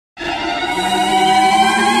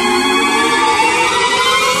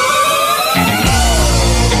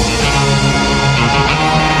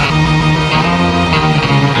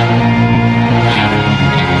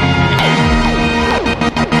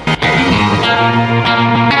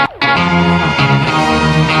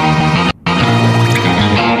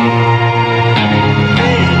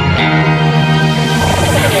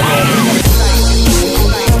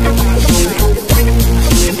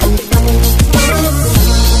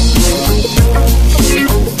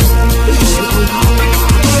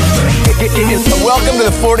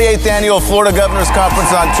48th Annual Florida Governors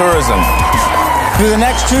Conference on Tourism. Through the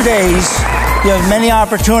next 2 days, you have many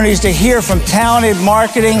opportunities to hear from talented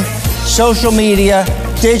marketing, social media,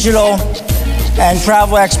 digital, and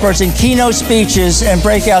travel experts in keynote speeches and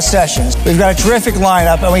breakout sessions. We've got a terrific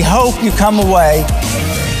lineup, and we hope you come away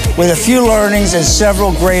with a few learnings and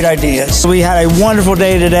several great ideas. We had a wonderful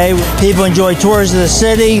day today. People enjoyed tours of the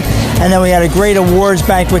city, and then we had a great awards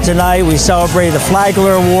banquet tonight. We celebrated the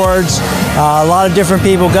Flagler Awards. A lot of different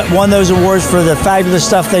people won those awards for the fabulous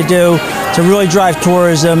stuff they do to really drive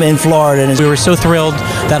tourism in Florida. We were so thrilled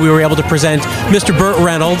that we were able to present Mr. Burt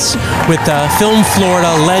Reynolds with the Film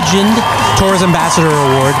Florida Legend Tourism Ambassador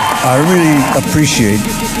Award. I really appreciate,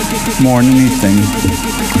 more than anything,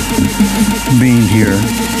 being here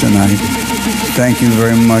tonight. Thank you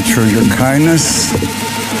very much for your kindness.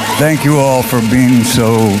 Thank you all for being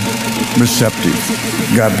so receptive.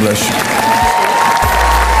 God bless you.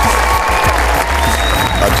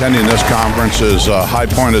 Attending this conference is a high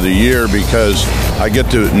point of the year because I get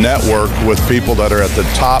to network with people that are at the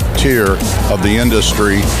top tier of the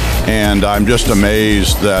industry, and I'm just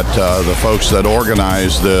amazed that the folks that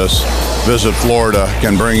organize this, Visit Florida,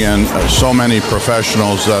 can bring in so many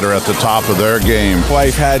professionals that are at the top of their game.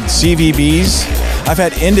 I've had CVBs, I've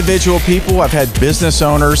had individual people, I've had business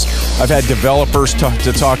owners, I've had developers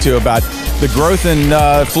to talk to about the growth in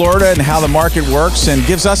Florida and how the market works, and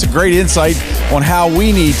gives us a great insight on how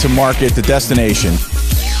we need to market the destination.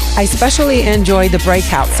 I especially enjoy the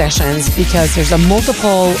breakout sessions because there's a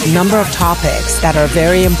multiple number of topics that are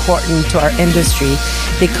very important to our industry.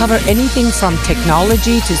 They cover anything from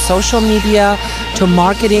technology to social media to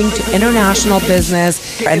marketing to international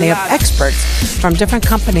business, and they have experts from different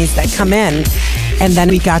companies that come in. And then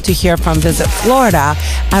we got to hear from Visit Florida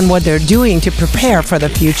and what they're doing to prepare for the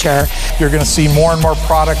future. You're going to see more and more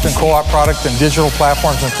product and co-op product and digital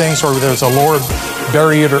platforms and things where there's a lower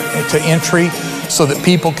barrier to entry, so that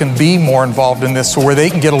people can be more involved in this, so where they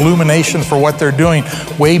can get illumination for what they're doing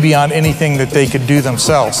way beyond anything that they could do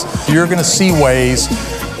themselves. You're going to see ways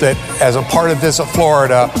that as a part of Visit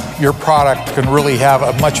Florida, your product can really have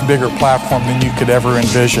a much bigger platform than you could ever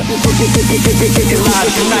envision.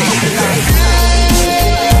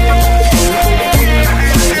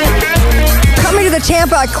 Coming to the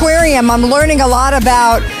Tampa Aquarium, I'm learning a lot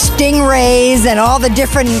about stingrays and all the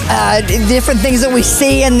different things that we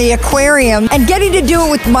see in the aquarium. And getting to do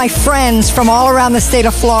it with my friends from all around the state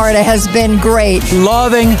of Florida has been great.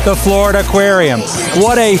 Loving the Florida Aquarium.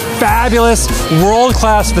 What a fabulous,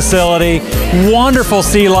 world-class facility, wonderful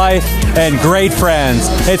sea life, and great friends.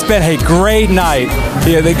 It's been a great night.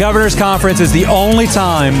 The Governor's Conference is the only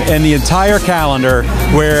time in the entire calendar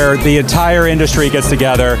where the entire industry gets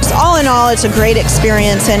together. All in all, it's a great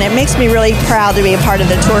experience, and it makes me really proud to be a part of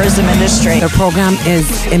the tourism industry. The program is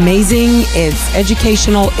amazing, it's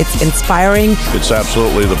educational, it's inspiring. It's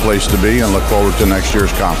absolutely the place to be, and look forward to next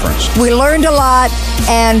year's conference. We learned a lot,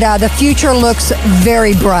 and the future looks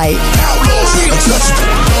very bright.